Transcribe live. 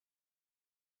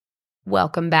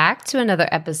Welcome back to another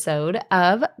episode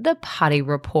of the Potty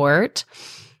Report.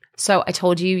 So I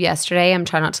told you yesterday I'm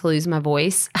trying not to lose my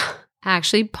voice. I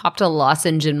actually popped a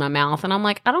lozenge in my mouth and I'm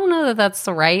like, I don't know that that's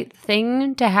the right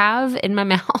thing to have in my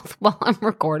mouth while I'm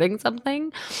recording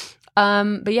something.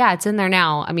 But yeah, it's in there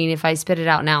now. I mean, if I spit it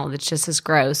out now, it's just as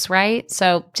gross, right?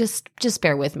 So just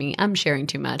bear with me. I'm sharing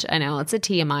too much. I know it's a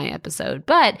TMI episode,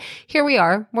 but here we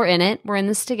are. We're in it. We're in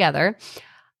this together.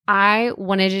 I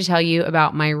wanted to tell you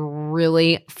about my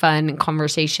really fun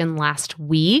conversation last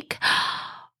week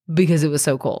because it was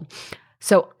so cool.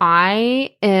 So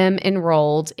I am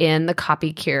enrolled in the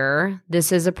Copy Cure.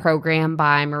 This is a program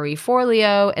by Marie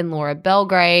Forleo and Laura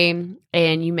Belgray.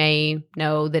 And you may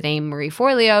know the name Marie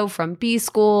Forleo from B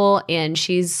School. And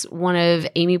she's one of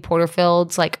Amy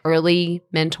Porterfield's early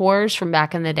mentors from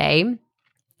back in the day.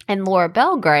 And Laura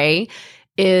Belgray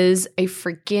is a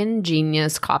freaking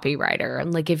genius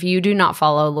copywriter. If you do not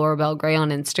follow Laura Belgray on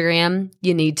Instagram,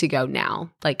 you need to go now.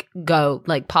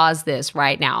 Pause this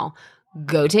right now.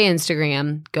 Go to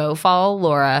Instagram, go follow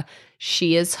Laura.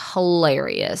 She is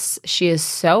hilarious. She is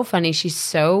so funny. She's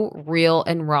so real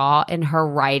and raw in her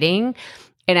writing.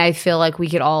 And I feel like we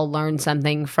could all learn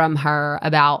something from her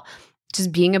about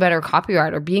just being a better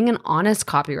copywriter, being an honest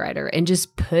copywriter, and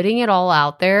just putting it all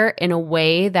out there in a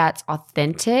way that's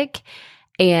authentic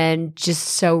and just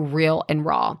so real and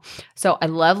raw. So I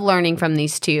love learning from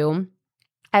these two.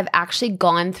 I've actually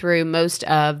gone through most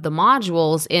of the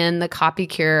modules in the Copy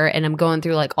Cure, and I'm going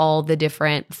through all the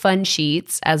different fun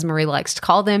sheets, as Marie likes to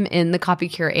call them, in the Copy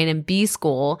Cure and in B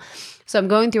School. So I'm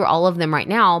going through all of them right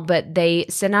now, but they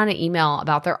sent out an email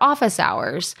about their office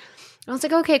hours. I was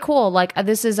like, okay, cool.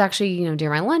 This is actually,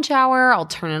 during my lunch hour. I'll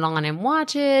turn it on and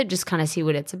watch it, just kind of see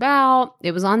what it's about.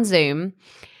 It was on Zoom.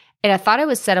 And I thought it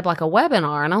was set up like a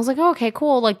webinar. And I was like, oh, okay,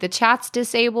 cool. The chat's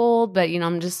disabled, but,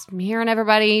 I'm just hearing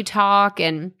everybody talk.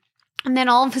 And then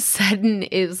all of a sudden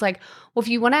it was like, well, if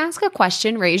you want to ask a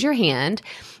question, raise your hand.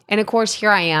 And of course, here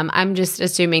I am. I'm just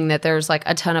assuming that there's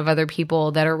a ton of other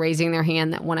people that are raising their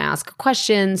hand that want to ask a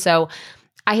question. So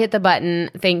I hit the button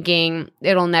thinking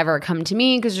it'll never come to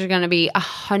me because there's going to be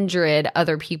 100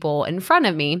 other people in front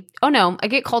of me. Oh no, I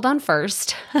get called on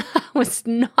first. I was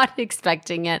not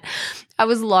expecting it. I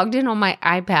was logged in on my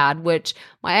iPad, which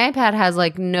my iPad has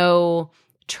no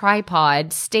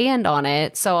tripod stand on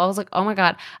it. So I was like, oh my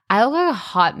God, I look like a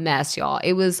hot mess, y'all.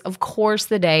 It was, of course,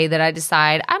 the day that I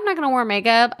decide I'm not going to wear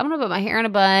makeup. I'm going to put my hair in a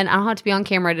bun. I don't have to be on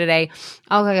camera today.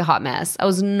 I look like a hot mess. I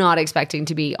was not expecting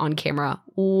to be on camera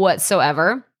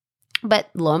whatsoever. But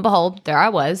lo and behold, there I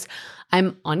was.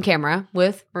 I'm on camera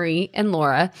with Marie and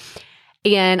Laura.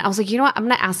 And I was like, you know what? I'm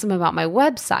going to ask them about my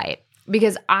website.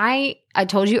 Because I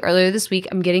told you earlier this week,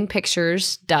 I'm getting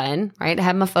pictures done, right? I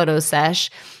have my photo sesh.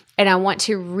 And I want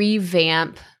to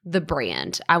revamp the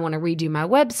brand. I want to redo my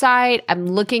website. I'm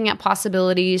looking at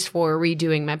possibilities for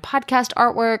redoing my podcast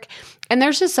artwork. And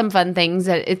there's just some fun things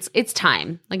that it's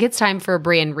time. It's time for a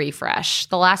brand refresh.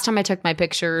 The last time I took my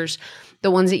pictures, the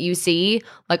ones that you see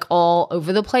all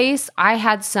over the place, I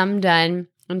had some done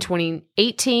in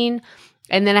 2018.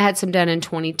 And then I had some done in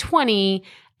 2020.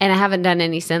 And I haven't done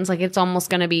any since. It's almost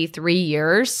going to be 3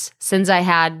 years since I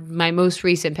had my most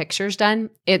recent pictures done.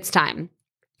 It's time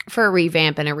for a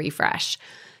revamp and a refresh.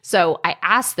 So I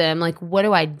asked them, what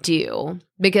do I do?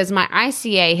 Because my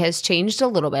ICA has changed a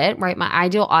little bit, right? My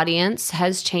ideal audience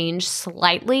has changed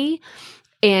slightly,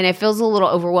 and it feels a little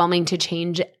overwhelming to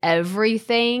change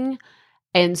everything.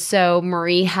 And so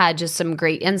Marie had just some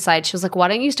great insights. She was like, why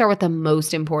don't you start with the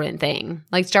most important thing?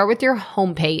 Start with your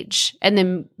homepage and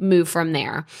then move from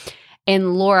there.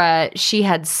 And Laura, she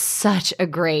had such a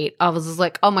great, I was just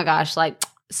like, oh my gosh,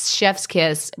 chef's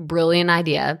kiss, brilliant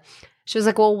idea. She was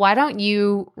like, well, why don't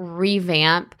you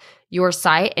revamp your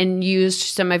site and use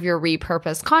some of your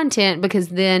repurposed content? Because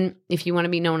then if you want to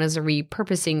be known as a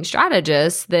repurposing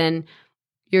strategist, then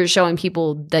you're showing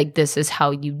people this is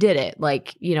how you did it.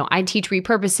 I teach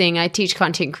repurposing, I teach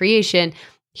content creation.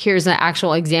 Here's an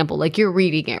actual example. You're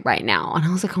reading it right now. And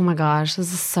I was like, oh my gosh,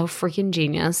 this is so freaking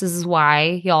genius. This is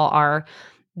why y'all are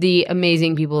the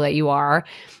amazing people that you are.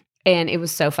 And it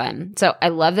was so fun. So I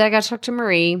love that I got to talk to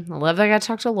Marie. I love that I got to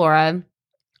talk to Laura.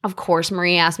 Of course,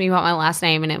 Marie asked me about my last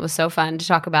name, and it was so fun to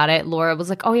talk about it. Laura was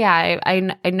like, oh yeah, I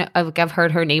know, I've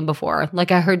heard her name before.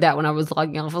 I heard that when I was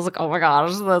logging off. I was like, oh my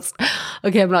gosh, that's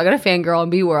okay. I'm not going to fangirl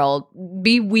and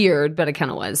be weird, but I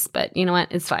kind of was. But you know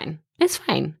what? It's fine. It's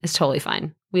fine. It's totally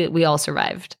fine. We all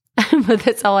survived. But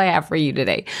that's all I have for you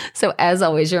today. So as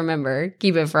always, remember,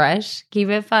 keep it fresh, keep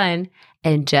it fun,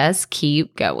 and just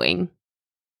keep going.